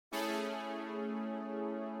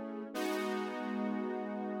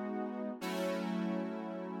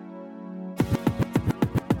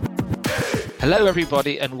Hello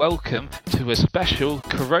everybody and welcome to a special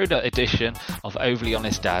Corona edition of Overly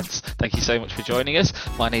Honest Dads. Thank you so much for joining us.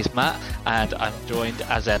 My name's Matt and I'm joined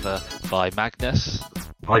as ever by Magnus.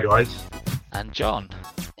 Hi guys. And John.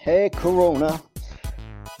 Hey Corona.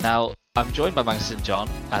 Now, I'm joined by Magnus and John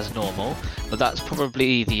as normal, but that's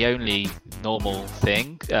probably the only normal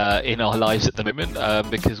thing in our lives at the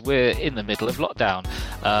moment because we're in the middle of lockdown.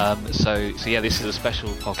 So yeah, this is a special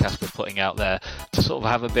podcast we're putting out there to sort of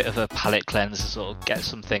have a bit of a palate cleanse, to sort of get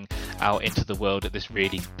something out into the world at this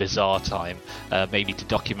really bizarre time, maybe to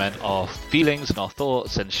document our feelings and our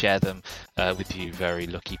thoughts and share them with you very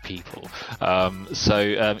lucky people.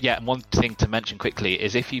 Yeah, and one thing to mention quickly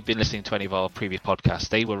is if you've been listening to any of our previous podcasts,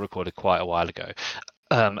 they were recorded quite a while ago.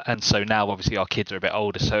 And so now obviously our kids are a bit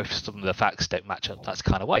older, so if some of the facts don't match up, that's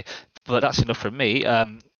kind of why. But that's enough from me.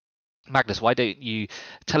 Magnus, why don't you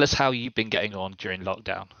tell us how you've been getting on during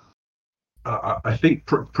lockdown? I think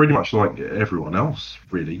pretty much like everyone else,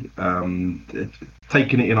 really.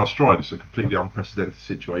 Taking it in our stride. It's a completely unprecedented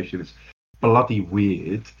situation. It's bloody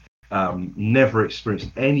weird. Never experienced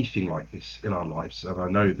anything like this in our lives. And I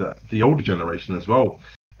know that the older generation as well,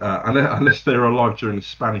 unless they're alive during the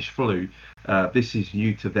Spanish flu, this is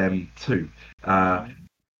new to them too.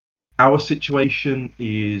 Our situation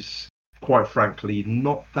is, quite frankly,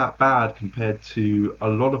 not that bad compared to a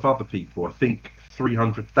lot of other people. I think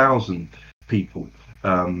 300,000 people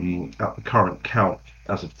at the current count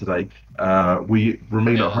as of today. We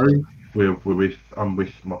remain at home. I'm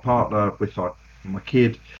with my partner, with my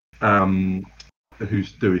kid,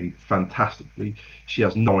 who's doing fantastically. She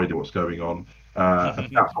has no idea what's going on.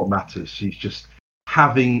 That's what matters. She's just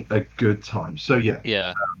having a good time. So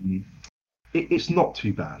yeah. It's not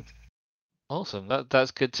too bad. Awesome,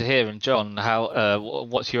 that's good to hear. And John, how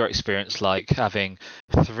what's your experience like having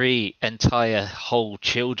 3 entire whole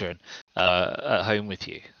children at home with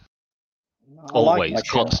you? Always,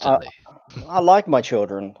 constantly. I like my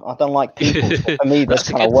children. I don't like people. So for me, this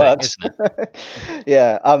kind of works. Thing, isn't it?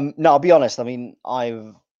 Yeah. No, I'll be honest. I mean,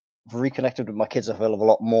 I've reconnected with my kids a hell of a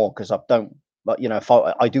lot more because But if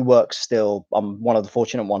I do work still, I'm one of the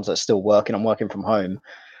fortunate ones that's still working. I'm working from home.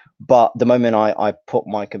 But the moment I put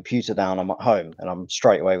my computer down, I'm at home and I'm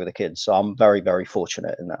straight away with the kids. So I'm very, very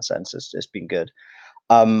fortunate in that sense. It's been good.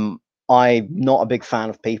 I'm not a big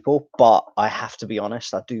fan of people, but I have to be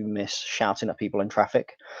honest, I do miss shouting at people in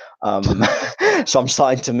traffic. So I'm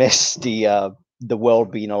starting to miss the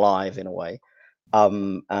world being alive in a way.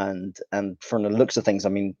 And from the looks of things, I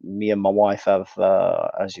mean, me and my wife have,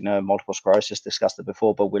 as you know, multiple sclerosis, discussed it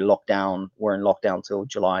before, but we're in lockdown till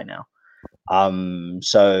July now.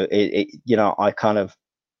 So I kind of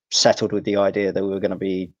settled with the idea that we were going to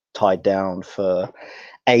be tied down for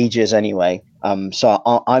ages anyway. So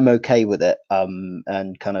I'm okay with it.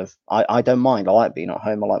 And kind of, I don't mind. I like being at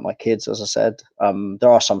home. I like my kids, as I said.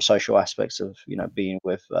 There are some social aspects of, being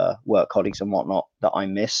with work colleagues and whatnot that I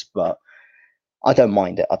miss, but I don't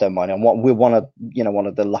mind it. And we're one of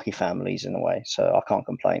the lucky families in a way, so I can't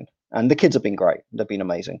complain. And the kids have been great. They've been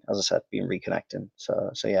amazing, as I said, been reconnecting.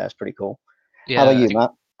 So yeah, it's pretty cool. Yeah, how about you,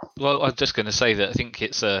 Matt? Well, I was just going to say that I think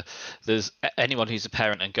it's there's anyone who's a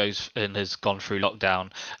parent and has gone through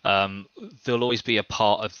lockdown. There'll always be a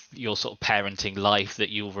part of your sort of parenting life that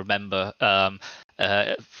you'll remember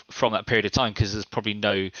from that period of time, because there's probably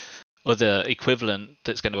no other equivalent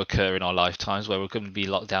that's going to occur in our lifetimes where we're going to be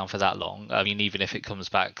locked down for that long. I mean, even if it comes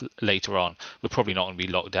back later on, we're probably not going to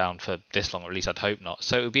be locked down for this long, or at least I'd hope not.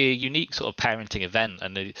 So it would be a unique sort of parenting event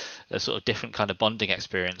and a sort of different kind of bonding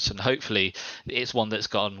experience. And hopefully it's one that's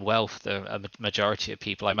gone well for a majority of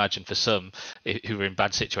people. I imagine for some who are in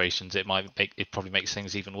bad situations, it probably makes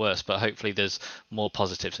things even worse. But hopefully there's more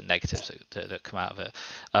positives and negatives that come out of it.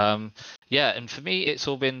 Yeah, and for me, it's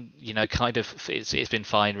all been, it's been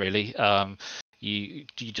fine, really. You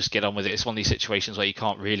just get on with it. It's one of these situations where you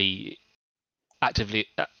can't really actively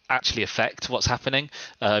actually affect what's happening.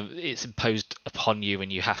 It's imposed upon you,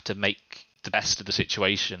 and you have to make the best of the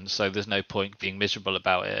situation, so there's no point being miserable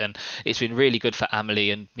about it. And it's been really good for Amelie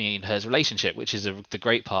and me and her's relationship, which is the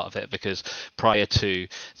great part of it, because prior to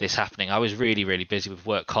this happening, I was really, really busy with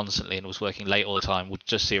work constantly and was working late all the time. Would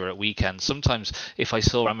just see her at weekends. Sometimes if I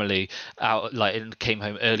saw Amelie out and came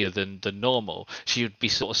home earlier than normal, she would be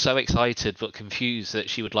sort of so excited but confused that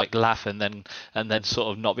she would laugh and then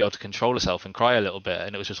sort of not be able to control herself and cry a little bit.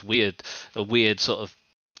 And it was just a weird sort of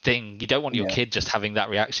thing. You don't want your kid just having that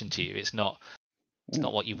reaction to you. It's not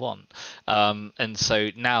what you want. And so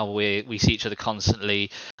now we see each other constantly.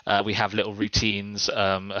 We have little routines.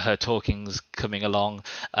 Her talking's coming along.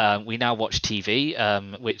 We now watch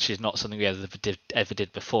TV, which is not something we ever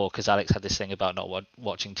did before, because Alex had this thing about not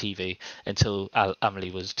watching TV until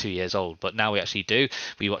Amelie was 2 years old. But now we actually do.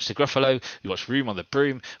 We watch The Gruffalo, we watch Room on the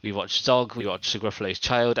Broom, we watch Zog, we watch The Gruffalo's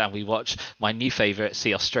Child, and we watch my new favourite,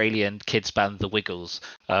 the Australian kids band The Wiggles,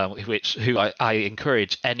 who I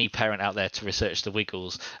encourage any parent out there to research The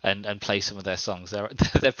Wiggles and play some of their songs.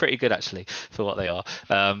 They're pretty good actually for what they are.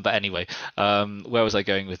 But anyway, where was I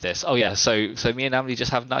going with this? Oh yeah, so me and Emily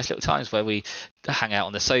just have nice little times where we hang out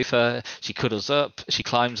on the sofa. She cuddles up, she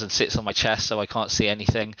climbs and sits on my chest so I can't see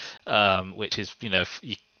anything, which is, you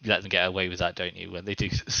let them get away with that, don't you, when they do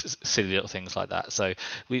silly little things like that. So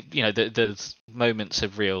there's moments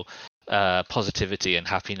of real positivity and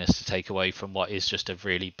happiness to take away from what is just a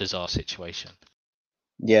really bizarre situation.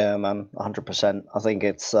 Yeah, man, 100%. I think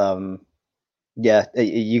it's yeah,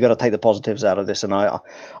 you got to take the positives out of this, and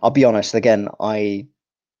I'll be honest. Again,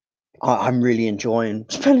 I'm really enjoying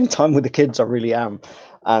spending time with the kids. I really am,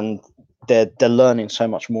 and they're learning so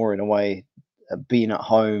much more in a way, being at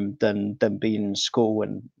home than being in school,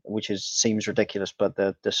 and which seems ridiculous, but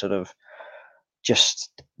they're sort of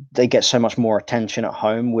just, they get so much more attention at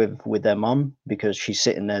home with their mum, because she's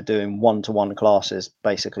sitting there doing one-to-one classes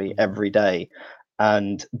basically every day,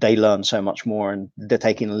 and they learn so much more, and they're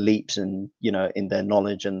taking leaps in in their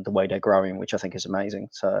knowledge and the way they're growing, which I think is amazing.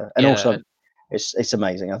 So, and also it's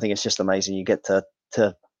amazing. I think it's just amazing. You get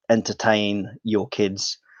to entertain your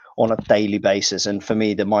kids on a daily basis. And for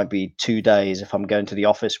me, there might be 2 days if I'm going to the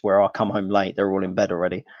office where I come home late, they're all in bed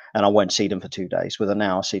already, and I won't see them for 2 days. With her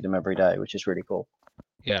now, I see them every day, which is really cool.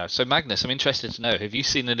 Yeah, so Magnus, I'm interested to know, have you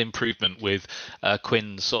seen an improvement with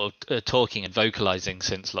Quinn sort of talking and vocalizing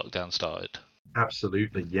since lockdown started?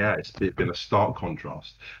 Absolutely, yeah. It's been a stark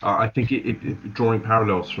contrast. I think drawing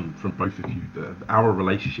parallels from both of you, our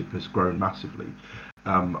relationship has grown massively.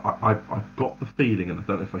 I've got the feeling, and I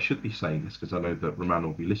don't know if I should be saying this because I know that Roman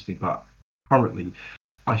will be listening, but currently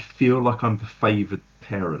I feel like I'm the favoured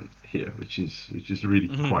parent here, which is really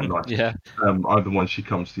quite nice. Yeah. I'm the one she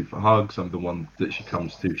comes to for hugs. I'm the one that she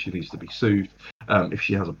comes to if she needs to be soothed. If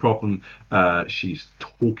she has a problem, she's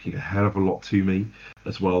talking a hell of a lot to me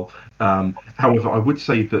as well. However, I would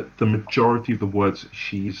say that the majority of the words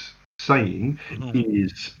she's saying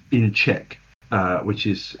is in Czech. Which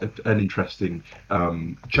is an interesting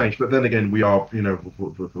change. But then again,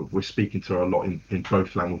 we're speaking to her a lot in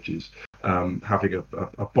both languages, having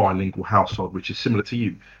a bilingual household, which is similar to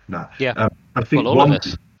you, Matt. Yeah. I think all of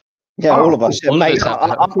us. Yeah, all of us. Yeah, all mate,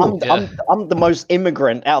 of us I'm the most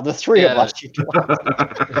immigrant out of the three of us.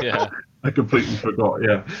 Yeah. I completely forgot.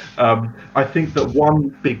 Yeah. I think that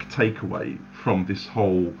one big takeaway from this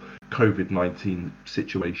whole COVID-19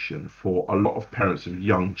 situation for a lot of parents of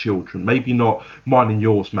young children, maybe not mine and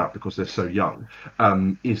yours, Matt, because they're so young,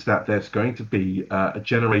 is that there's going to be a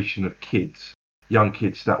generation of kids, young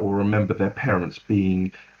kids, that will remember their parents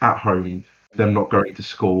being at home, them not going to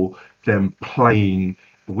school, them playing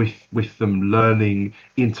with them, learning,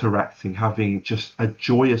 interacting, having just a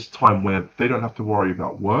joyous time where they don't have to worry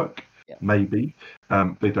about work. Maybe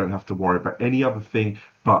they don't have to worry about any other thing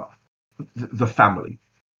but the family.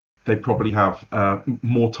 They probably have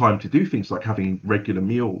more time to do things like having regular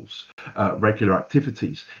meals, regular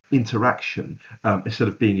activities, interaction, instead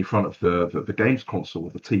of being in front of the games console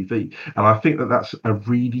or the TV. And I think that that's a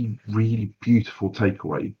really, really beautiful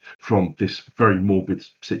takeaway from this very morbid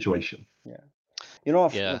situation. Yeah. You know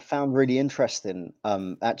what I found really interesting,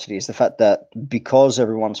 actually, is the fact that because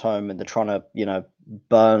everyone's home and they're trying to,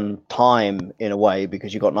 burn time in a way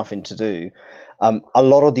because you've got nothing to do, a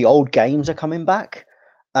lot of the old games are coming back.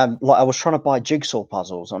 Like I was trying to buy jigsaw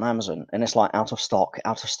puzzles on Amazon, and it's like out of stock,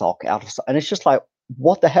 out of stock, out of stock, and it's just like,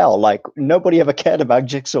 what the hell? Like nobody ever cared about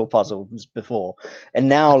jigsaw puzzles before, and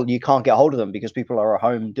now you can't get hold of them because people are at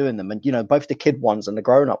home doing them. And both the kid ones and the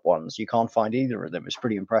grown-up ones, you can't find either of them. It's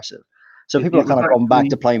pretty impressive. So people are kind of gone back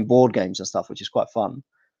to playing board games and stuff, which is quite fun.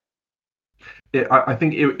 I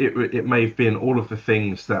think it may have been all of the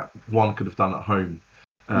things that one could have done at home.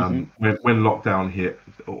 When lockdown hit,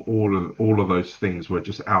 all of those things were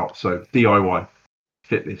just out. So DIY,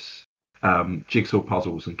 fitness, jigsaw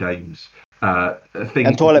puzzles and games,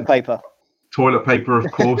 and toilet paper. Toilet paper, of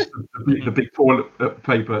course, the big toilet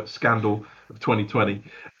paper scandal of 2020.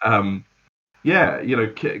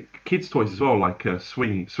 Kids' toys as well, like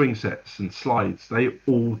swing sets and slides. They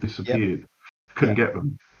all disappeared. Couldn't get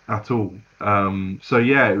them at all.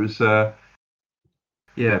 It was a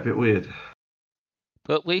bit weird.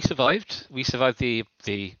 But we survived. We survived the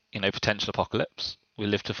potential apocalypse. we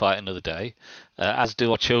live to fight another day, as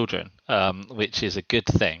do our children, which is a good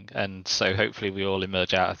thing. And so hopefully we all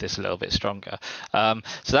emerge out of this a little bit stronger. So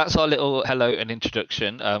that's our little hello and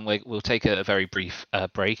introduction. We'll take a very brief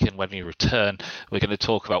break, and when we return, we're going to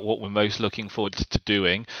talk about what we're most looking forward to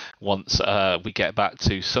doing once we get back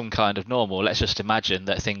to some kind of normal. Let's just imagine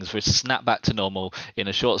that things will snap back to normal in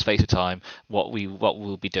a short space of time. What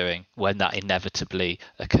we'll be doing when that inevitably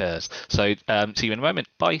occurs. So see you in a moment.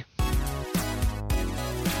 Bye.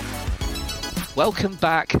 Welcome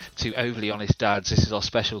back to Overly Honest Dads. This is our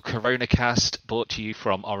special Coronacast brought to you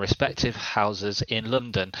from our respective houses in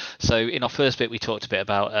London. So in our first bit, we talked a bit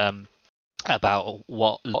about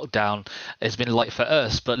what lockdown has been like for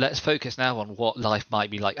us, but let's focus now on what life might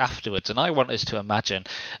be like afterwards. And I want us to imagine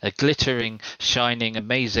a glittering, shining,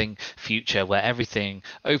 amazing future where everything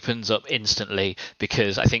opens up instantly,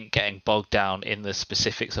 because I think getting bogged down in the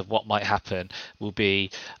specifics of what might happen will be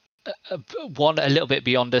one a little bit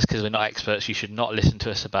beyond us, because we're not experts. You should not listen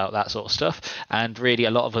to us about that sort of stuff, and really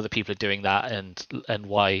a lot of other people are doing that, and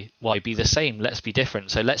why be the same? Let's be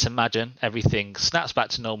different. So let's imagine everything snaps back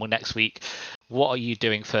to normal next week. What are you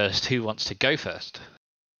doing first? Who wants to go first?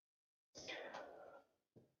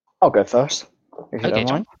 I'll go first, if you Okay,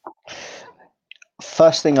 don't mind.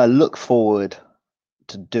 First thing I look forward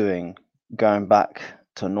to doing, going back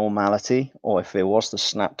to normality, or if it was to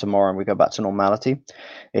snap tomorrow and we go back to normality,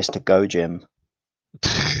 is to go gym. Don't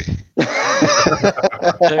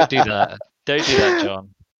do that. Don't do that, John.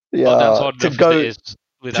 Yeah, that's hard to enough go as it is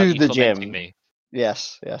without to you the tormenting gym. me.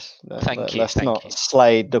 Yes. Thank you. Let's not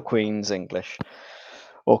slay the Queen's English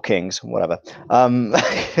or King's, whatever.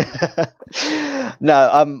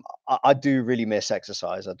 No, I do really miss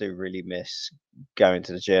exercise. I do really miss going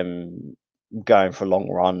to the gym, going for long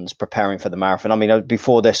runs, preparing for the marathon. I mean,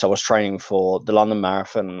 before this, I was training for the London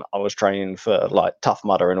Marathon. I was training for like Tough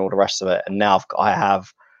Mudder and all the rest of it. And now I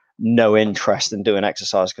have no interest in doing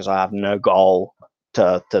exercise because I have no goal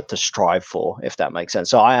to strive for, if that makes sense.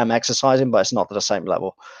 So I am exercising, but it's not to the same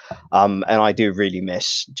level. And I do really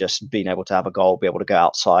miss just being able to have a goal, be able to go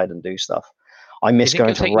outside and do stuff. I miss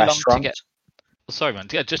going to restaurants. Sorry, man.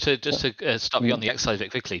 Yeah, just to stop you on the exercise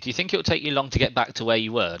bit quickly. Do you think it will take you long to get back to where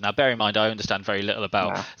you were? Now, bear in mind, I understand very little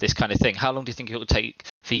about this kind of thing. How long do you think it will take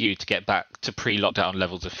for you to get back to pre-lockdown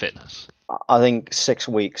levels of fitness? I think 6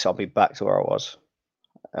 weeks I'll be back to where I was.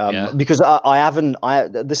 Because I haven't.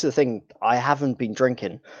 This is the thing. I haven't been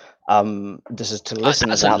drinking. This is to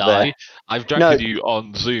listeners out there. I've drank with you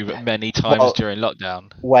on Zoom many times during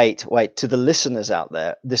lockdown. Wait. To the listeners out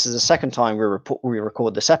there, this is the second time we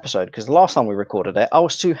record this episode, because the last time we recorded it, I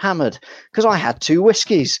was too hammered because I had 2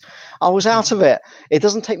 whiskeys. I was out of it. It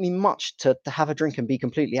doesn't take me much to have a drink and be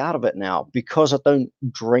completely out of it now, because I don't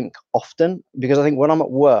drink often. Because I think when I'm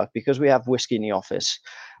at work, because we have whiskey in the office,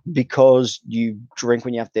 because you drink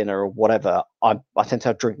when you have dinner or whatever, I tend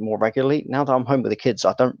to drink more regularly. Now that I'm home with the kids,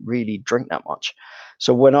 I don't really drink that much.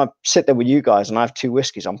 So when I sit there with you guys and I have 2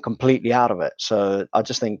 whiskeys, I'm completely out of it. So I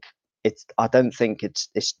just think I don't think it's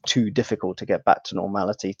too difficult to get back to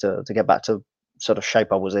normality, to get back to sort of shape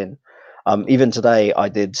I was in. Even today, I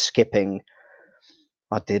did skipping.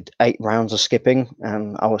 I did 8 rounds of skipping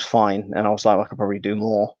and I was fine. And I was like, I could probably do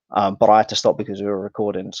more. But I had to stop because we were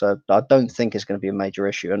recording. So I don't think it's going to be a major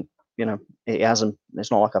issue. And,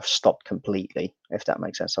 it's not like I've stopped completely, if that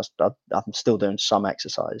makes sense. I'm still doing some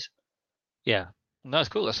exercise. Yeah. No, that's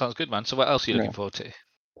cool. That sounds good, man. So what else are you looking forward to?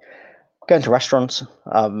 Going to restaurants.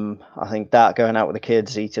 I think that going out with the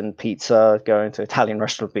kids, eating pizza, going to Italian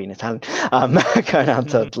restaurant, being Italian, going out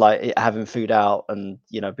to like having food out and,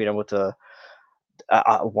 being able to,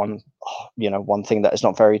 one thing that is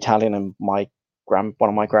not very Italian, and one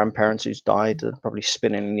of my grandparents who's died probably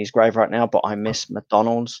spinning in his grave right now, but I miss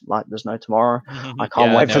McDonald's like there's no tomorrow. I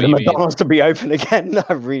can't wait for the McDonald's to be open again.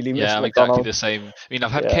 I really miss I'm McDonald's. Exactly the same. I mean,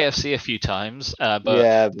 I've had KFC a few times,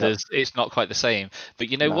 but it's not quite the same. But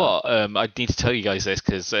you know what? I need to tell you guys this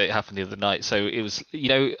because it happened the other night. So it was,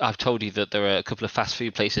 I've told you that there are a couple of fast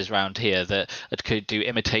food places around here that could do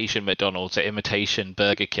imitation McDonald's or imitation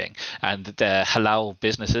Burger King, and they're halal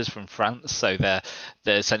businesses from France. So they're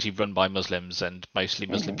essentially run by Muslims, and mostly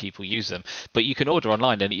Muslim people use them. But you can order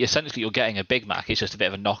online, and essentially you're getting a Big Mac. It's just a bit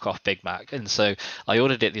of a knockoff Big Mac. And so I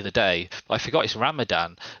ordered it the other day, but I forgot it's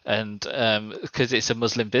Ramadan, and because it's a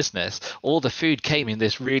Muslim business, all the food came in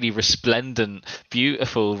this really resplendent,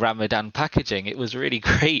 beautiful Ramadan packaging. It was really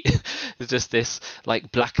great. It's just this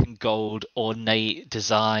like black and gold ornate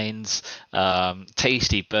designs,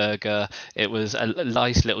 tasty burger. It was a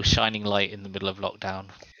nice little shining light in the middle of lockdown.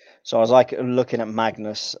 So I was like looking at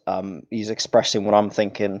Magnus. He's expressing what I'm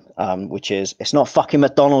thinking, which is, it's not fucking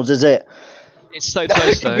McDonald's, is it? It's so No,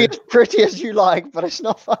 close it can be though. as pretty as you like, but it's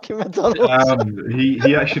not fucking McDonald's.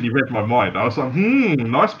 He actually read my mind. I was like,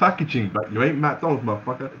 nice packaging, but you ain't McDonald's,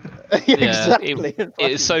 motherfucker. Yeah, Yeah, exactly. it's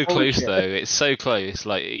Fucking so close bullshit. though. It's so close.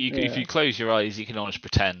 Like if Yeah, you close your eyes, you can almost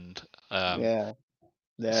pretend. yeah,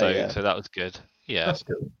 yeah, So yeah. that was good. Yeah. That's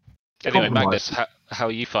good. Anyway, Compromise. Magnus, how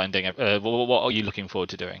are you finding it? What are you looking forward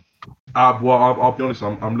to doing? Well, I'll be honest.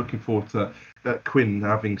 I'm looking forward to Quinn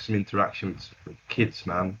having some interactions with kids,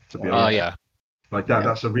 man. To be Oh honest, yeah. like that. Yeah.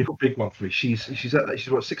 That's a real big one for me. She's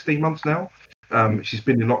what 16 months now. She's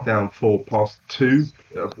been in lockdown for past 2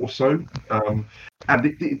 or so. And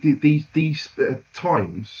these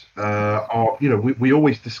times are, we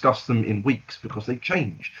always discuss them in weeks because they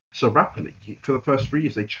change so rapidly. For the first 3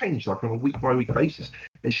 years, they change like on a week by week basis,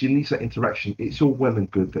 and she needs that interaction. It's all well and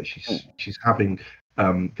good that she's having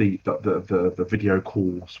the video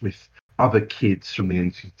calls with other kids from the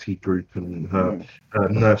NCT group and her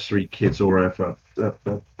nursery kids or whatever,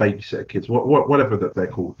 babysitter kids, whatever that they're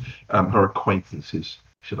called, her acquaintances,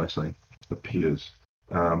 should I say, the peers.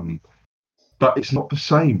 But it's not the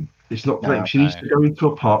same. It's not the same. No. She needs to go into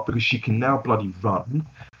a park because she can now bloody run,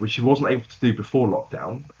 which she wasn't able to do before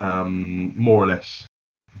lockdown. More or less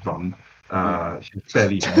run. She's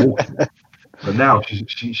barely even walking. But now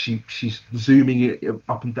she's zooming it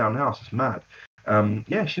up and down the house. It's mad.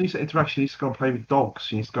 Yeah, she needs that interaction. She needs to go and play with dogs.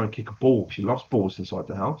 She needs to go and kick a ball. She loves balls inside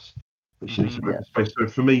the house. But she needs to open space. So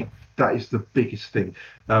for me, that is the biggest thing.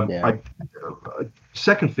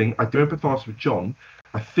 Second thing, I do empathise with John.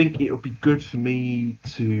 I think it would be good for me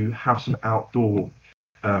to have some outdoor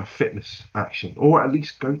fitness action, or at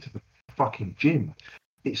least go to the fucking gym.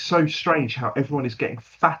 It's so strange how everyone is getting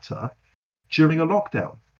fatter during a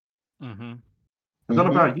lockdown. Mm-hmm. I don't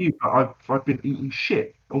know about you, but I've been eating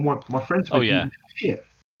shit. All my friends have been eating shit.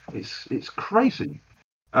 It's crazy.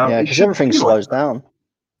 Yeah, because everything slows down.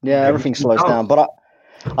 Yeah, everything slows down. But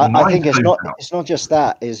I think it's not just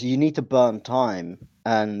that. Is you need to burn time,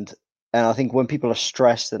 and I think when people are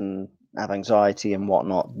stressed and have anxiety and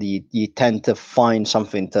whatnot, you tend to find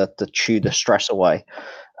something to chew the stress away,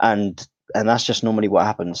 and that's just normally what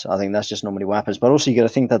happens. I think that's just normally what happens. But also, you got to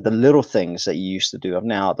think that the little things that you used to do are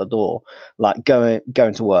now out the door, like going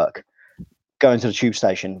to work, going to the tube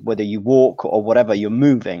station, whether you walk or whatever, you're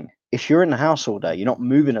moving. If you're in the house all day, you're not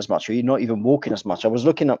moving as much, or you're not even walking as much. I was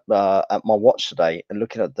looking at my watch today and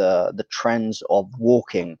looking at the trends of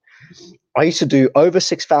walking. I used to do over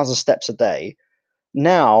 6,000 steps a day.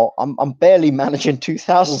 Now I'm barely managing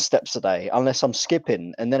 2,000 steps a day unless I'm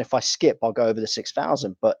skipping, and then if I skip, I'll go over the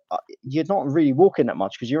 6,000. But you're not really walking that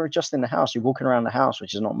much because you're just in the house. You're walking around the house,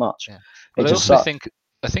 which is not much. Yeah. It But just sucks.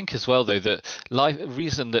 I think as well though that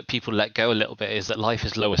reason that people let go a little bit is that life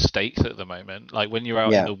is lower stakes at the moment. Like when you're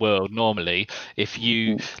out in the world normally, if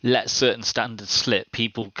you let certain standards slip,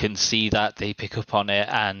 people can see that, they pick up on it,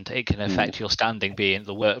 and it can affect your standing, be it in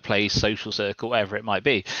the workplace, social circle, whatever it might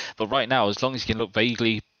be. But right now, as long as you can look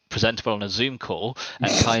vaguely presentable on a Zoom call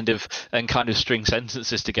and kind of string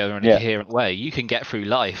sentences together in a coherent way, you can get through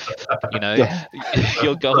life.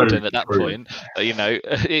 You're golden at that point.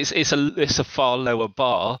 It's a far lower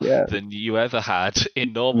bar than you ever had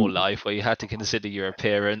in normal life, where you had to consider your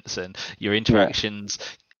appearance and your interactions,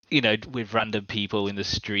 with random people in the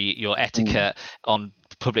street, your etiquette on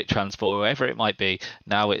public transport, wherever it might be.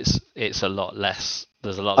 Now it's a lot less.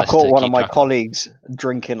 There's a lot less. I caught one of my colleagues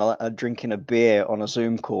drinking a beer on a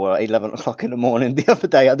Zoom call at 11 o'clock in the morning the other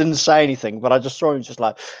day. I didn't say anything, but I just saw him just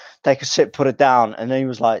like take a sip, put it down, and then he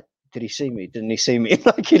was like, "Did he see me? Didn't he see me?"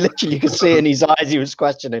 Like you could see in his eyes he was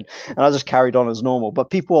questioning, and I just carried on as normal. But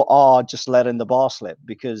people are just letting the bar slip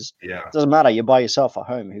because it doesn't matter. You're by yourself at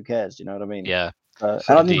home. Who cares? You know what I mean? Yeah. And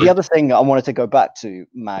I think the other thing I wanted to go back to,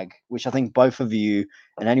 Mag, which I think both of you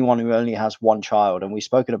and anyone who only has one child, and we've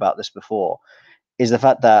spoken about this before, is the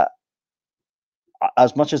fact that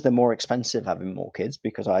as much as they're more expensive having more kids,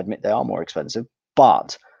 because I admit they are more expensive,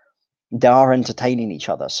 but they are entertaining each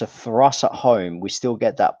other. So for us at home, we still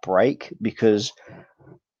get that break because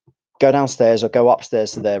go downstairs or go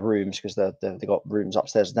upstairs to their rooms because they've got rooms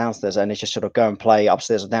upstairs and downstairs, and it's just sort of go and play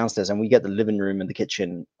upstairs or downstairs, and we get the living room and the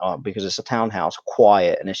kitchen because it's a townhouse,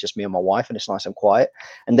 quiet, and it's just me and my wife, and it's nice and quiet,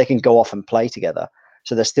 and they can go off and play together.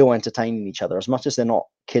 So they're still entertaining each other as much as they're not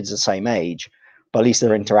kids the same age, but at least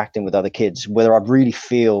they're interacting with other kids. Whether I really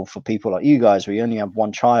feel for people like you guys, where you only have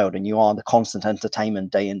one child and you are the constant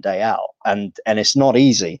entertainment day in, day out, and it's not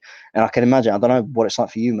easy. And I can imagine, I don't know what it's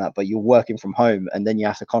like for you, Matt, but you're working from home and then you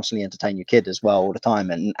have to constantly entertain your kid as well all the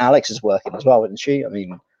time. And Alex is working as well, isn't she? I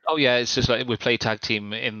mean, oh yeah, it's just like we play tag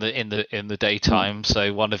team in the daytime.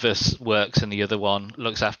 So one of us works and the other one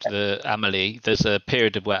looks after the Amelie. There's a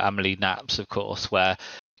period of where Amelie naps, of course, where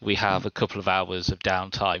we have a couple of hours of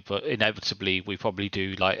downtime, but inevitably we probably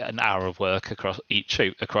do like an hour of work across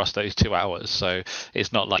those 2 hours. So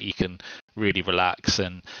it's not like you can really relax.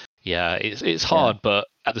 And yeah, it's hard, but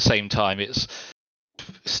at the same time, it's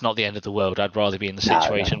not the end of the world. I'd rather be in the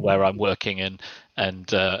situation where I'm working and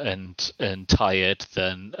tired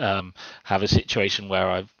than have a situation where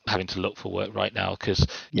I'm having to look for work right now. Because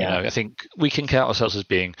you know, I think we can count ourselves as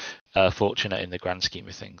being fortunate in the grand scheme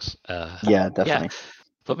of things. Definitely. Yeah.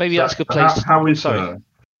 But maybe that's a good place. How is Sorry.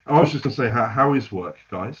 I was just going to say, how is work,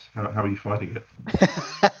 guys? How are you finding it?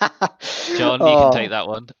 John, you can take that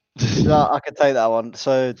one. No, I can take that one.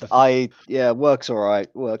 So work's all right.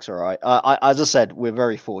 Work's all right. I as I said, we're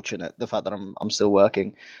very fortunate the fact that I'm still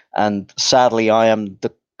working, and sadly, I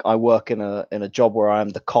work in a job where I am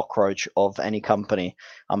the cockroach of any company.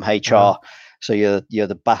 I'm HR, so you're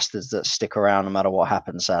the bastards that stick around no matter what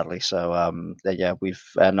happens. Sadly, so I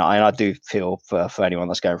do feel for anyone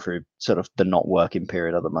that's going through sort of the not working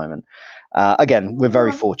period at the moment. Again, we're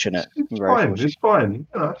very fortunate. It's fine.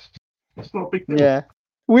 It's not a big deal. Yeah.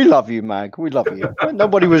 We love you, Mag. We love you.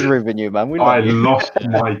 Nobody was ribbing you, man. We love you. Lost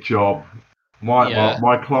my job.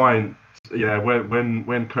 My client, when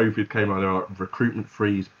COVID came out, they were like, recruitment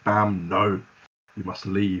freeze, bam, no, you must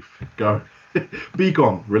leave, go, be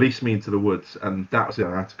gone, release me into the woods, and that was it.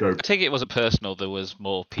 I had to go. I think it wasn't personal. There was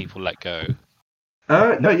more people let go.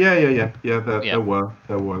 No, there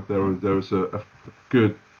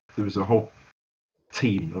was a whole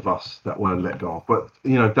team of us that were let go of. But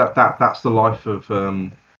you know that's the life of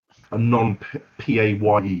a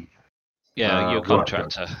non-PAYE. You're a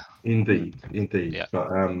contractor. Indeed. Yeah. But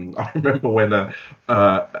I remember when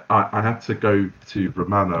I had to go to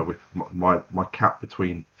Romana with my cat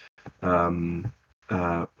between down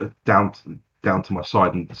to my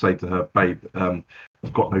side and say to her, babe,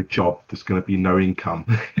 I've got no job. There's going to be no income,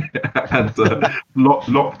 and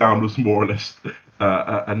lockdown was more or less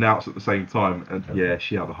announced at the same time. And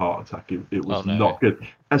she had a heart attack. It was not good.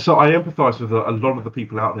 And so I empathise with a lot of the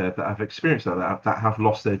people out there that have experienced that have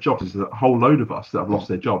lost their jobs. There's a whole load of us that have lost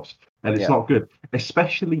their jobs, and it's not good,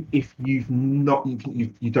 especially if you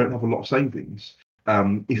don't have a lot of savings.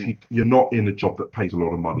 If you're not in a job that pays a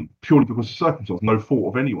lot of money purely because of circumstance, no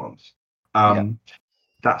fault of anyone's.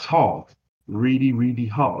 That's hard, really, really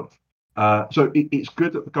hard. So it's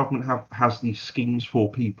good that the government has these schemes for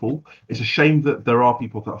people. It's a shame that there are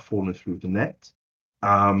people that have fallen through the net.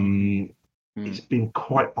 It's been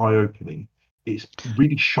quite eye-opening. It's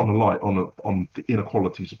really shone a light on the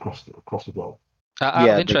inequalities across the world. Out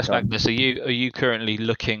of interest, Magnus, are you currently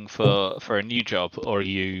looking for a new job, or are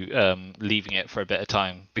you leaving it for a bit of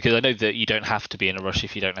time? Because I know that you don't have to be in a rush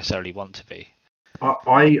if you don't necessarily want to be.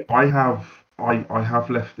 I have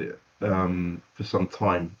left it for some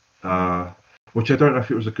time, which I don't know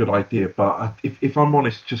if it was a good idea. But if I'm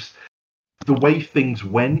honest, just the way things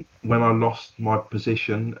went when I lost my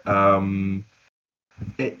position,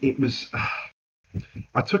 it was.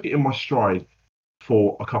 I took it in my stride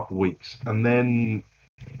for a couple of weeks, and then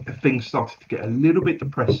things started to get a little bit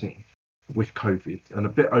depressing with COVID and a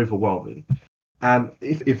bit overwhelming. And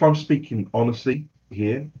if I'm speaking honestly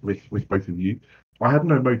here with both of you, I had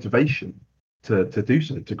no motivation to do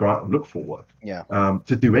so, to go out and look for work,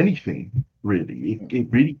 to do anything really. It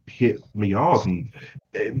really hit me hard. And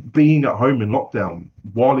being at home in lockdown,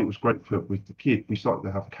 while it was great with the kid, we started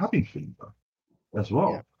to have cabin fever as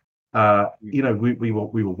well. We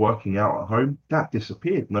were working out at home. That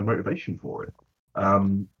disappeared. No motivation for it.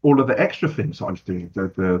 All of the extra things that I was doing,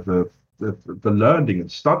 the learning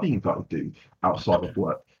and studying that I do outside of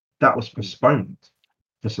work, that was postponed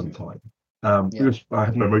for some time. Because I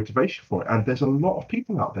had no motivation for it. And there's a lot of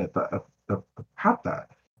people out there that have had that.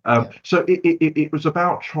 So it was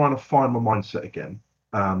about trying to find my mindset again,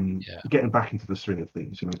 getting back into the swing of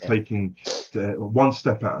things, taking one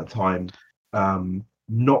step at a time,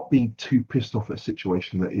 not being too pissed off at a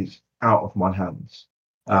situation that is out of my hands.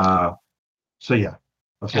 That's where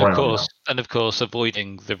I am now. And of course,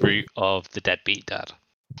 avoiding the route of the deadbeat dad.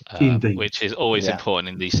 Which is always important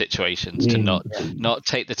in these situations, to not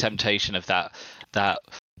take the temptation of that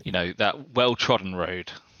well-trodden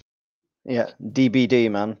road.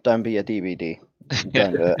 DBD, man, don't be a DBD.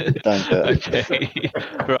 Don't do it. Okay.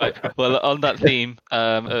 Right. Well, on that theme,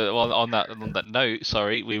 on that note,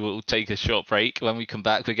 sorry, we will take a short break. When we come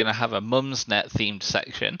back, we're going to have a Mumsnet themed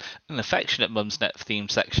section, an affectionate Mumsnet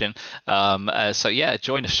themed section.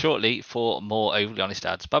 Join us shortly for more Overly Honest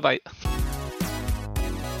Dads. Bye bye.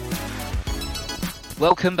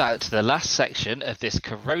 Welcome back to the last section of this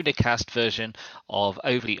Coronacast version of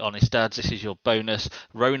Overly Honest Dads. This is your bonus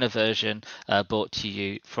Rona version brought to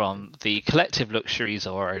you from the collective luxuries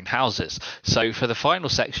of our own houses. So for the final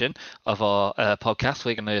section of our podcast,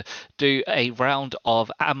 we're going to do a round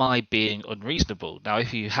of Am I Being Unreasonable? Now,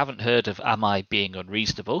 if you haven't heard of Am I Being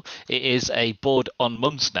Unreasonable, it is a board on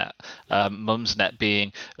Mumsnet. Mumsnet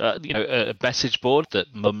being a message board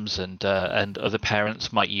that mums and other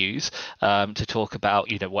parents might use to talk about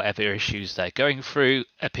whatever issues they're going through,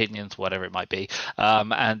 opinions, whatever it might be,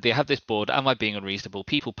 and they have this board. Am I being unreasonable?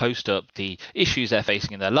 People post up the issues they're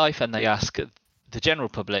facing in their life, and they ask the general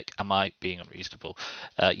public, am I being unreasonable?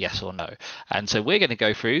 Yes or no? And so we're going to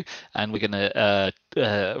go through and we're going to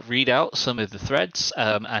read out some of the threads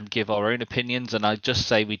and give our own opinions. And I just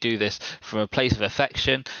say we do this from a place of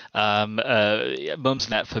affection.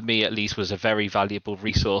 Mumsnet, for me at least, was a very valuable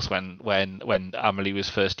resource when Amelie was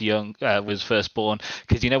first born,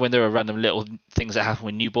 because when there are random little things that happen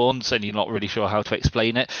with newborns and you're not really sure how to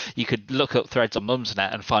explain it, you could look up threads on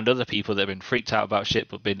Mumsnet and find other people that have been freaked out about shit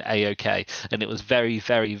but been a-okay, and it was very,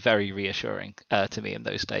 very, very reassuring to me in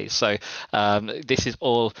those days. So this is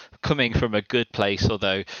all coming from a good place,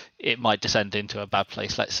 although it might descend into a bad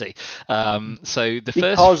place. Let's see. So the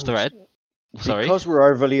first thread. Sorry. Because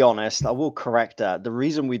we're overly honest, I will correct that. The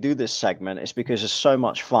reason we do this segment is because it's so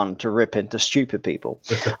much fun to rip into stupid people.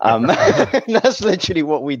 That's literally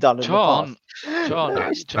what we've done in the past. John,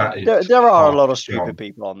 there are a lot of stupid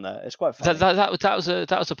people on there. It's quite funny. That was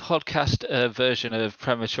a podcast version of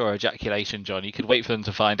premature ejaculation, John. You could wait for them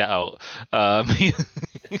to find out.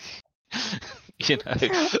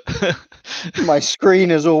 My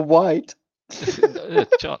screen is all white.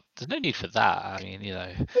 John, there's no need for that. I mean,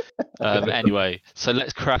 anyway, so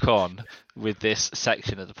let's crack on with this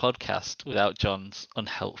section of the podcast without John's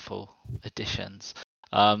unhelpful additions.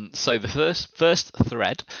 So the first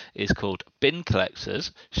thread is called Bin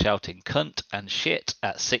Collectors Shouting Cunt and Shit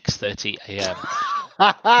at 6:30 a.m.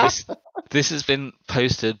 This has been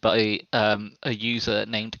posted by a user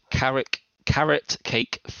named Carrot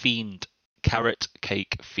Cake Fiend. Carrot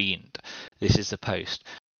Cake Fiend. This is the post.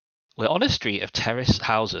 We're on a street of terrace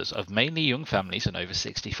houses of mainly young families and over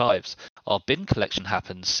 65s. Our bin collection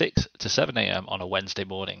happens 6 to 7 a.m. on a Wednesday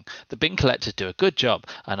morning. The bin collectors do a good job,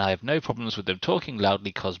 and I have no problems with them talking loudly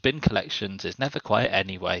because bin collections is never quiet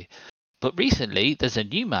anyway. But recently, there's a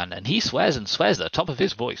new man, and he swears and swears at the top of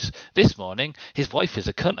his voice. This morning, his wife is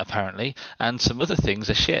a cunt, apparently, and some other things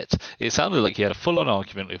are shit. It sounded like he had a full-on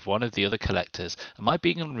argument with one of the other collectors. Am I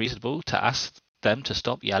being unreasonable to ask them to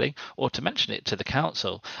stop yelling or to mention it to the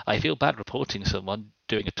council? I feel bad reporting someone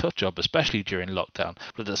doing a tough job, especially during lockdown,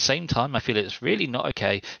 but at the same time I feel it's really not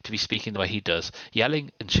okay to be speaking the way he does, yelling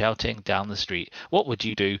and shouting down the street. What would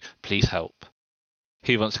you do? Please help.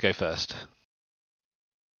 Who wants to go first?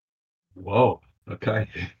 Whoa, okay.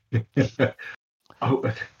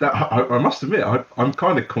 I must admit, I'm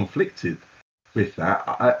kind of conflicted with that.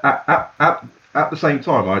 At the same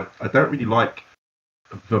time, I don't really like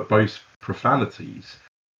verbose profanities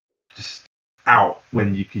just out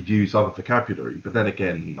when you could use other vocabulary, but then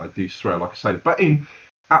again I do swear like I say, but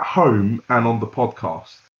at home and on the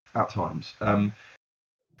podcast at times. A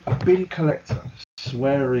bin collector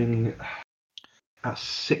swearing at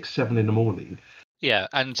 6-7 in the morning. Yeah,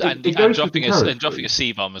 and dropping a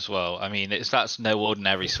C-bomb as well. I mean, that's no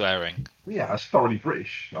ordinary swearing. Yeah, it's thoroughly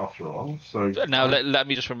British after all. So now let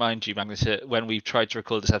me just remind you, Magnus, when we tried to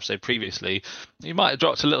record this episode previously, you might have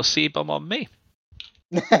dropped a little C-bomb on me.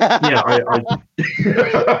 Yeah, I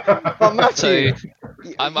But Matthew,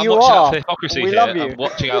 I'm watching out for hypocrisy here. I'm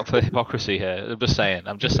watching out for hypocrisy here. I'm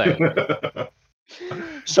just saying.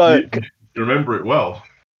 So you remember it well.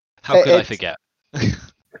 How could I forget?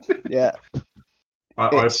 Yeah. I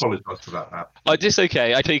apologise for that, Matt. Oh, it's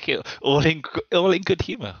okay. I take it all in good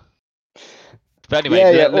humour. But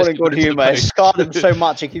anyway, all in good humour. It scarred him so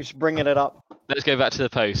much he keeps bringing it up. Let's go back to the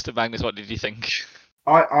post. Magnus, what did you think?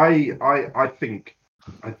 I think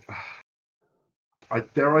I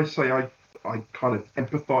dare I say I kind of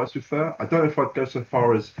empathise with her. I don't know if I'd go so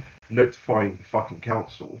far as notifying the fucking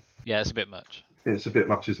council. Yeah, it's a bit much. It's a bit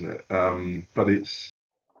much, isn't it? But it's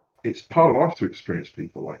part of life to experience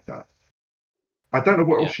people like that. I don't know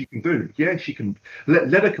what else she can do. Yeah, she can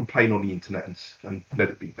let her complain on the internet and let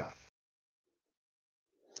it be that.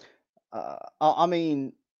 I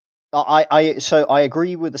mean, I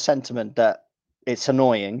agree with the sentiment that it's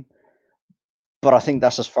annoying, but I think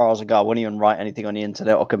that's as far as I go. I wouldn't even write anything on the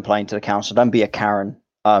internet or complain to the council. Don't be a Karen.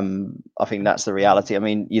 I think that's the reality. I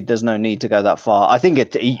mean, there's no need to go that far. I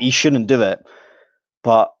think he shouldn't do it,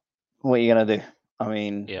 but what are you gonna do? I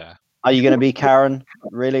mean, yeah. Are you gonna be Karen?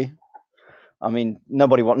 Really? I mean,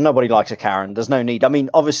 nobody likes a Karen. There's no need. I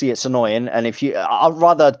mean, obviously it's annoying, and I'd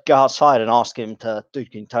rather go outside and ask him to,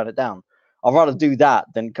 dude, can you turn it down? I'd rather do that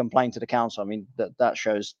than complain to the council. I mean, that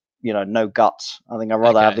shows, no guts. I think I'd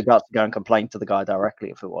rather have the guts to go and complain to the guy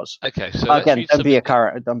directly if it was. Okay, so again, don't be a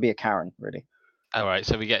Karen. Don't be a Karen, really. All right,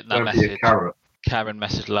 so we get that Don't message. be a carrot. Karen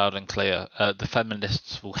message loud and clear. The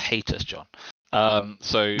feminists will hate us, John.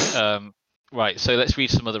 Right, so let's read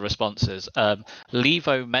some of the responses.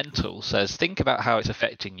 Levo Mental says, think about how it's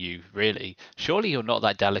affecting you, really. Surely you're not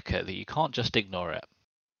that delicate that you can't just ignore it.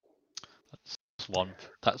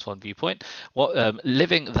 That's one viewpoint. What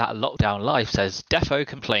living that lockdown life says, defo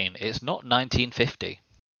complain. It's not 1950.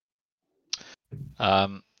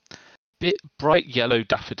 Bright Yellow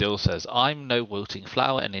Daffodil says, I'm no wilting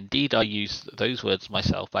flower, and indeed I use those words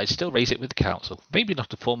myself, but I'd still raise it with the council. Maybe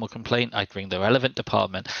not a formal complaint. I'd ring the relevant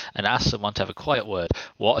department and ask someone to have a quiet word.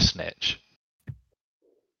 What a snitch.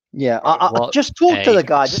 Yeah, I just talk to the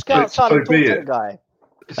guy. Just go outside and talk to the guy.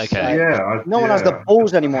 Okay. No one has the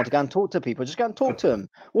balls anymore to go and talk to people. Just go and talk to him.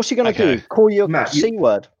 What's he going to do? Call you a C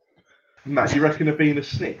word? Matt, you reckon of being a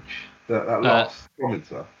snitch? That last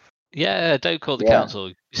commenter? Yeah, don't call the council.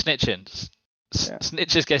 You're snitching.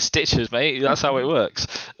 Snitches get stitches, mate. That's how it works.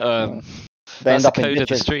 That's the code of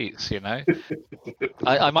the streets,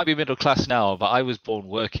 I might be middle class now, but I was born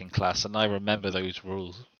working class, and I remember those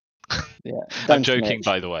rules. Yeah, I'm joking,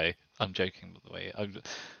 by the way.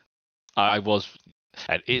 I was,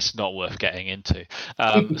 and it's not worth getting into.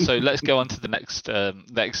 So let's go on to the next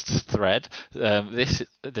thread.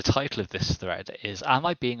 The title of this thread is, am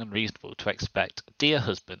I being unreasonable to expect dear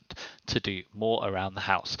husband to do more around the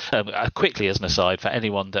house? Quickly, as an aside, for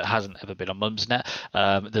anyone that hasn't ever been on Mumsnet,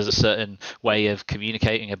 there's a certain way of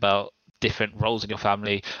communicating about different roles in your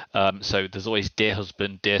family. So there's always dear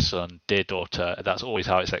husband, dear son, dear daughter. That's always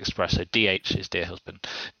how it's expressed. So DH is dear husband.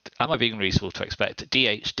 Am I being reasonable to expect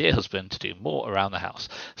DH, dear husband, to do more around the house?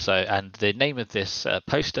 So, and the name of this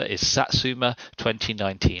poster is Satsuma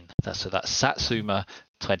 2019. That's Satsuma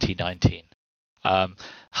 2019.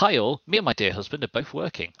 Hi all, me and my dear husband are both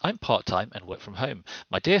working. I'm part-time and work from home.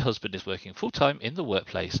 My dear husband is working full-time in the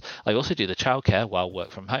workplace. I also do the childcare while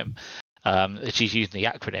work from home. She's using the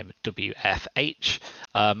acronym WFH.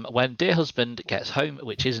 When dear husband gets home,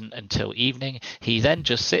 which isn't until evening, he then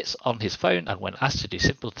just sits on his phone, and when asked to do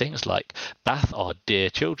simple things like bath our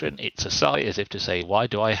dear children, it's a sigh as if to say, why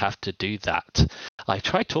do I have to do that? I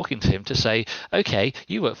tried talking to him to say, okay,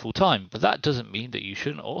 you work full time, but that doesn't mean that you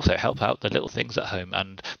shouldn't also help out the little things at home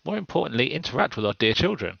and, more importantly, interact with our dear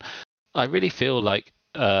children. I really feel like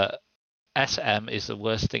SM is the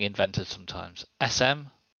worst thing invented sometimes. SM?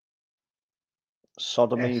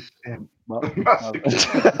 Sodomy. What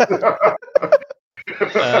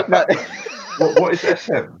is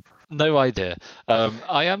SM? No idea.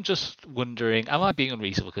 I am just wondering, am I being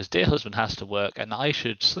unreasonable because dear husband has to work and I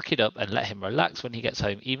should suck it up and let him relax when he gets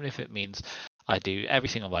home, even if it means I do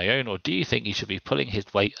everything on my own? Or do you think he should be pulling his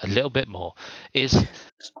weight a little bit more? Is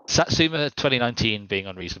Satsuma 2019 being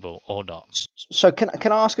unreasonable or not? So can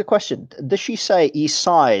I ask a question? Does she say he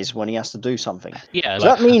sighs when he has to do something? Yeah. So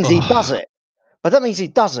that means he does it. But that means he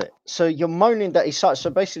does it. So you're moaning that he sighs. So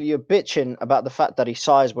basically you're bitching about the fact that he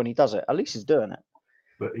sighs when he does it. At least he's doing it.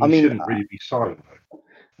 But he shouldn't really be sighing, though.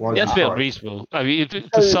 Why that's a bit unreasonable. I mean,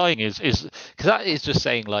 the sighing is because that is just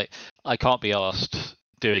saying, like, I can't be asked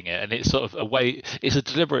doing it. And it's sort of a way, it's a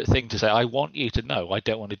deliberate thing to say, I want you to know I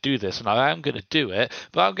don't want to do this. And I am going to do it,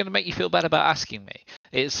 but I'm going to make you feel bad about asking me.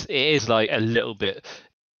 It is like a little bit,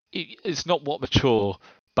 it's not what mature,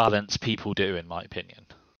 balanced people do, in my opinion.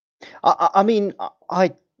 I mean,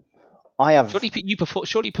 I have.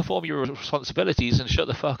 Surely perform your responsibilities and shut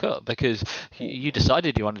the fuck up, because you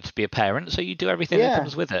decided you wanted to be a parent, so you do everything that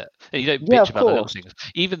comes with it. And you don't bitch about the little things.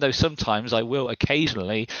 Even though sometimes I will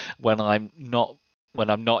occasionally, when I'm not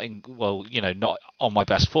in, not on my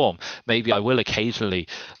best form, maybe I will occasionally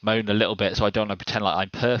moan a little bit, so I don't want to pretend like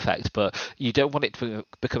I'm perfect. But you don't want it to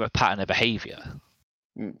become a pattern of behaviour.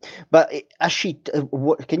 But as she,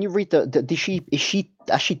 what can you read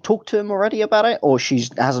has she talked to him already about it, or she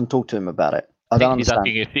hasn't talked to him about it? I don't understand.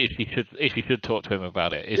 If you should talk to him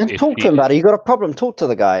about it. Talk to him about it. You got a problem? Talk to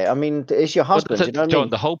the guy. I mean, it's your husband. You know what I mean?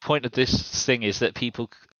 The whole point of this thing is that people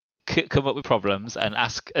come up with problems and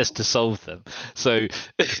ask us to solve them. So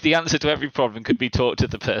the answer to every problem could be talk to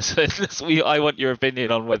the person. I want your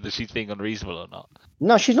opinion on whether she's being unreasonable or not.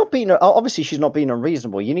 No, she's not being. Obviously, she's not being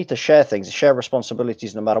unreasonable. You need to share things, share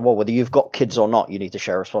responsibilities, no matter what. Whether you've got kids or not, you need to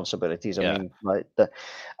share responsibilities. I mean, like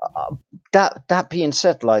that being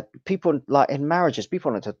said, like people like in marriages,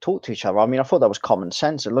 people need to talk to each other. I mean, I thought that was common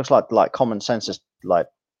sense. It looks like common sense is like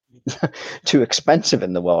too expensive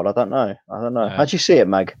in the world. I don't know. Yeah. How do you see it,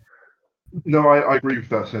 Mag? No, I agree with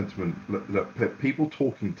that sentiment. Look, people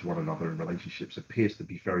talking to one another in relationships appears to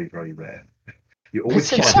be very, very rare. You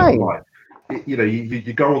always It's find it insane. online.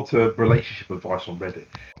 You go onto relationship advice on Reddit,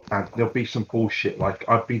 and there'll be some bullshit. Like,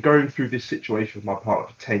 I've been going through this situation with my partner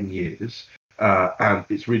for 10 years, and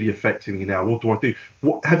it's really affecting me now. What do I do?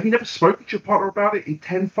 What, have you never spoken to your partner about it in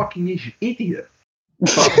 10 fucking years, you idiot?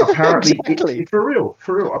 But apparently, Exactly. for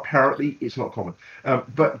real, apparently it's not common.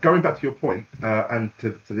 But going back to your point, and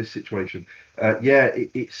to this situation,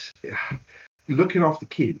 it's looking after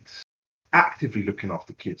kids, actively looking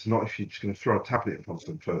after kids, not if you're just going to throw a tablet in front of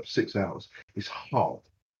them for 6 hours, is hard.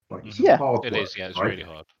 Like, it's Yeah. hard It work, is. Yeah, it's right? really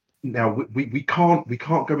hard. Now we can't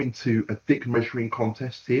go into a dick measuring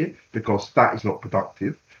contest here, because that is not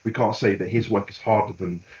productive. We can't say that his work is harder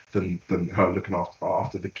than her looking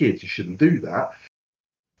after the kids. You shouldn't do that.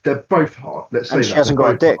 They're both hard. Let's say And that she hasn't they're got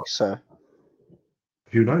a both dick, hard. so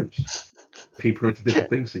Who knows? People are into different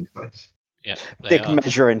things these days. Yeah, they dick are.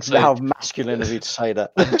 measuring. So- How masculine of you to say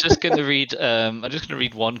that. I'm just going to read. I'm just going to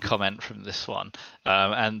read one comment from this one,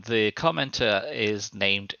 and the commenter is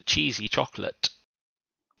named Cheesy Chocolate.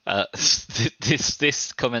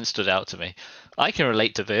 This comment stood out to me. I can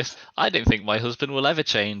relate to this. I don't think my husband will ever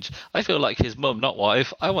change. I feel like his mum, not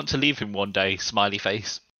wife. I want to leave him one day. Smiley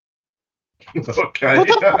face. Okay. Well,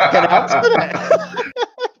 that fucking helps, doesn't it?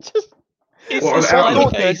 Just, It's Well, a an smiley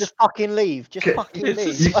outlook. face. just fucking leave. Just Can- fucking It's a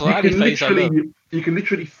leave. you smiley can face, I love.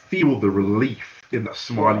 literally feel the relief in that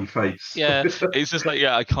smiley face. Yeah, it's just like,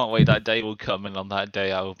 yeah, I can't wait. That day will come, and on that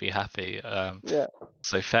day, I will be happy. Yeah.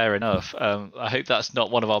 So fair enough. I hope that's not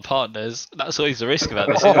one of our partners. That's always the risk about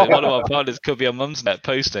this, isn't it? One of our partners could be a Mumsnet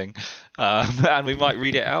posting, and we might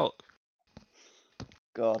read it out.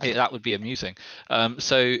 God. That would be amusing.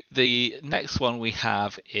 So the next one we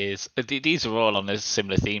have is these are all on a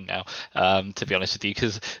similar theme now. To be honest with you,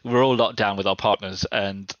 because we're all locked down with our partners,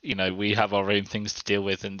 and we have our own things to deal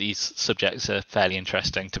with, and these subjects are fairly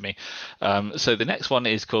interesting to me. So the next one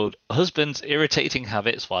is called "Husband's Irritating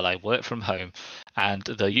Habits While I Work from Home," and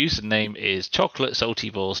the username is Chocolate Salty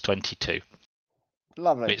Balls 22.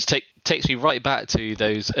 Lovely. Which takes me right back to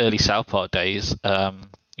those early South Park days.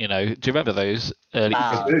 Do you remember those early?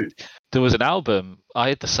 Ah. I do. There was an album. I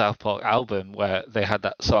had the South Park album where they had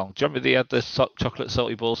that song. Do you remember they had the Chocolate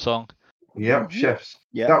Salty Ball song? Yeah, Mhm. chefs.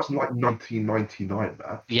 Yeah. That was like 1999,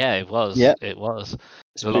 man. Yeah, it was. Yeah. It was.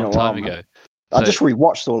 It's It was a been long a while, time man. ago. I So- just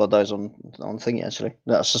rewatched all of those on thingy, actually.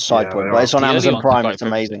 That's a side Yeah, point, they but are. it's on The early Amazon ones are Prime. quite It's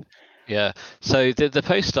amazing. Yeah. So the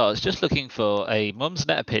post starts just looking for a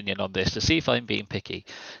Mumsnet opinion on this to see if I'm being picky.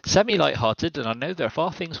 Semi-light-hearted, and I know there are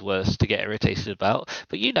far things worse to get irritated about,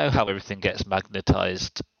 but you know how everything gets magnified,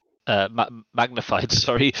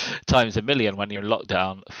 times a million when you're in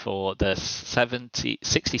lockdown for the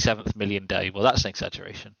 67th million day. Well, that's an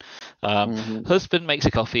exaggeration. Mhm. Husband makes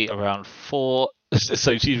a coffee around 4.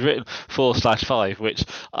 So she's written 4/5, which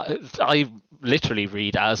I literally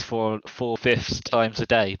read as 4/5 times a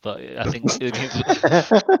day, but I think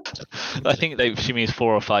it means she means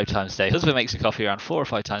 4 or 5 times a day. Husband makes a coffee around 4 or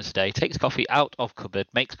 5 times a day, takes coffee out of cupboard,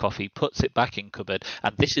 makes coffee, puts it back in cupboard,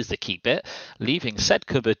 and this is the key bit, leaving said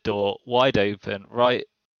cupboard door wide open, right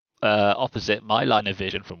opposite my line of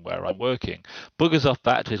vision from where I'm working. Buggers off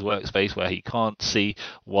back to his workspace where he can't see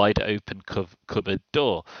wide open cupboard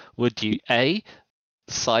door. Would you A,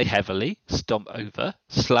 sigh heavily, stomp over,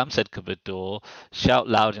 slam said cupboard door, shout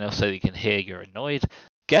loud enough so that you can hear you're annoyed,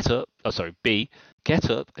 B,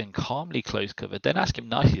 get up and calmly close cupboard, then ask him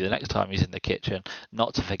nicely the next time he's in the kitchen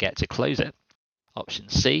not to forget to close it. Option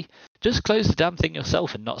C, just close the damn thing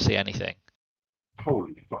yourself and not say anything.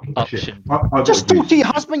 Holy fucking Option- shit. I Just gotta talk to use-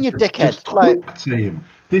 your husband, you Just dickhead. talk Like, to him.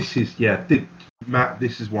 This is, Matt,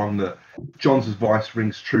 this is one that John's advice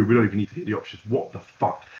rings true. We don't even need to hear the options. What the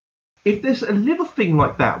fuck? If there's a little thing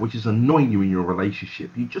like that which is annoying you in your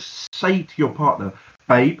relationship, you just say to your partner,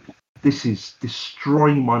 babe, this is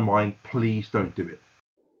destroying my mind. Please don't do it.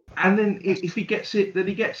 And then if he gets it, then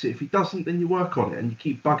he gets it. If he doesn't, then you work on it and you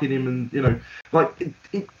keep bugging him. And,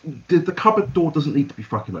 the cupboard door doesn't need to be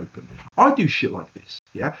fucking open. I do shit like this,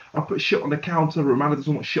 yeah? I put shit on the counter. Romana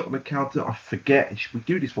doesn't want shit on the counter. I forget. And we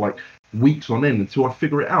do this for like weeks on end until I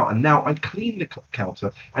figure it out. And now I clean the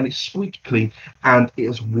counter and it's squeaky clean and it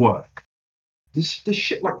has worked. There's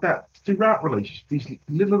shit like that throughout relationships. These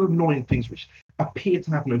little annoying things which appear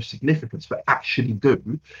to have no significance but actually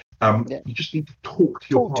do. You just need to talk to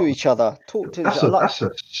your talk to partner. each other. Talk to each other. That's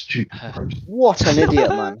a stupid approach. What an idiot,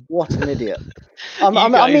 man! What an idiot. You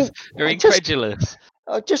guys are just- incredulous.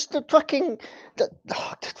 just the fucking.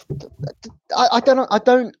 I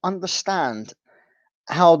don't understand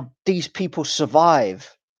how these people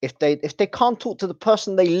survive if they can't talk to the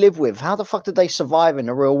person they live with, how the fuck did they survive in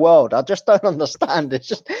the real world? I just don't understand. It's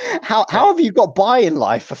just how have you got by in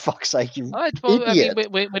life, for fuck's sake, you Well, idiot? I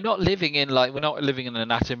mean, we're not living in like, we're not living in an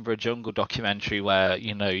Attenborough jungle documentary where,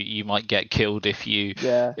 you know, you might get killed if you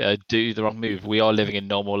do the wrong move. We are living in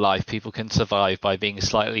normal life. People can survive by being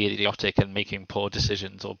slightly idiotic and making poor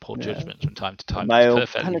decisions or poor judgments from time to time. The male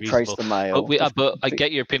It's perfectly penetrates reasonable. the male. But I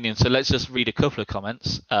get your opinion. So let's just read a couple of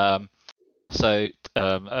comments. A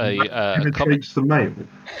comment. Penetrates the male.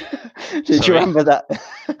 Do you remember that?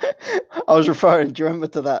 I was referring. Do you remember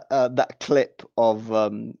to that clip of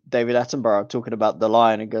David Attenborough talking about the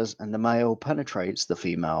lion and goes, and the male penetrates the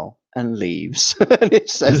female and leaves. And it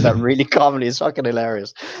says that really calmly. It's fucking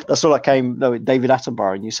hilarious. That's all that came. No, David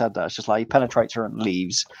Attenborough, and you said that. It's just like he penetrates her and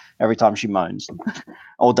leaves every time she moans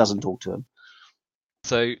or doesn't talk to him.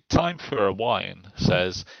 So Time for a Wine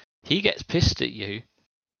says he gets pissed at you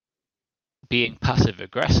being passive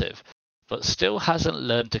aggressive, but still hasn't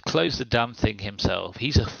learned to close the damn thing himself.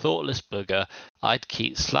 He's a thoughtless bugger. I'd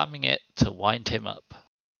keep slamming it to wind him up.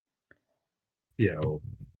 Yeah, well,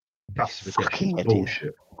 passive aggression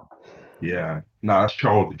bullshit. Yeah, no, that's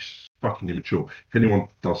childish, fucking immature. If anyone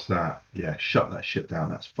does that, yeah, shut that shit down.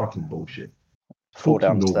 That's fucking bullshit. Fall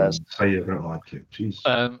downstairs. Say you don't like it.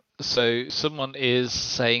 Jeez. So someone is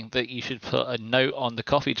saying that you should put a note on the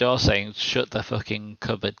coffee jar saying "shut the fucking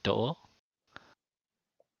cupboard door."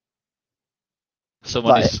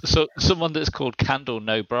 Someone that's called Candle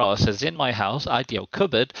No Bra says, in my house, I'd yell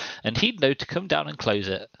cupboard, and he'd know to come down and close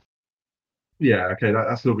it. Yeah, okay,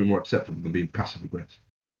 that's a little bit more acceptable than being passive aggressive.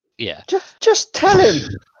 Yeah. Just tell him.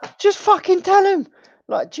 Just fucking tell him.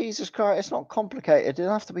 Like, Jesus Christ, it's not complicated. You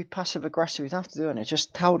don't have to be passive aggressive. You don't have to do anything.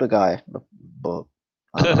 Just tell the guy. But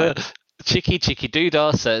Chicky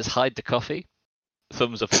Doodah says, hide the coffee.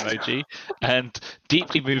 Thumbs up emoji. And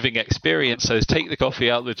deeply moving experience says, take the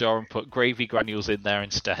coffee out of the jar and put gravy granules in there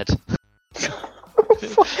instead.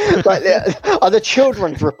 Like, are the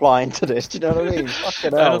children replying to this? Do you know what I mean?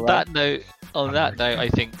 Fucking hell, on that note, I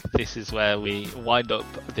think this is where we wind up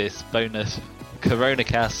this bonus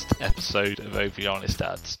Coronacast episode of Overly Honest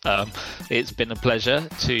Dads. It's been a pleasure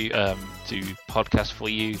to do podcast for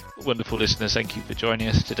you, wonderful listeners. Thank you for joining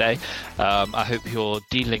us today. I hope you're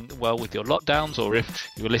dealing well with your lockdowns, or if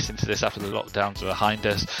you're listening to this after the lockdowns are behind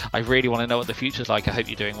us, I really want to know what the future's like. I hope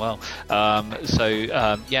you're doing well.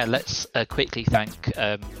 Let's quickly thank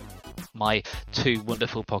my two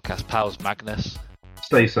wonderful podcast pals, Magnus.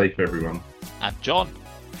 Stay safe, everyone. And John.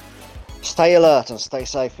 Stay alert and stay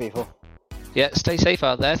safe, people. Yeah, stay safe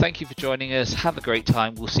out there. Thank you for joining us. Have a great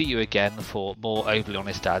time. We'll see you again for more Overly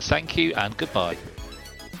Honest Dads. Thank you and goodbye.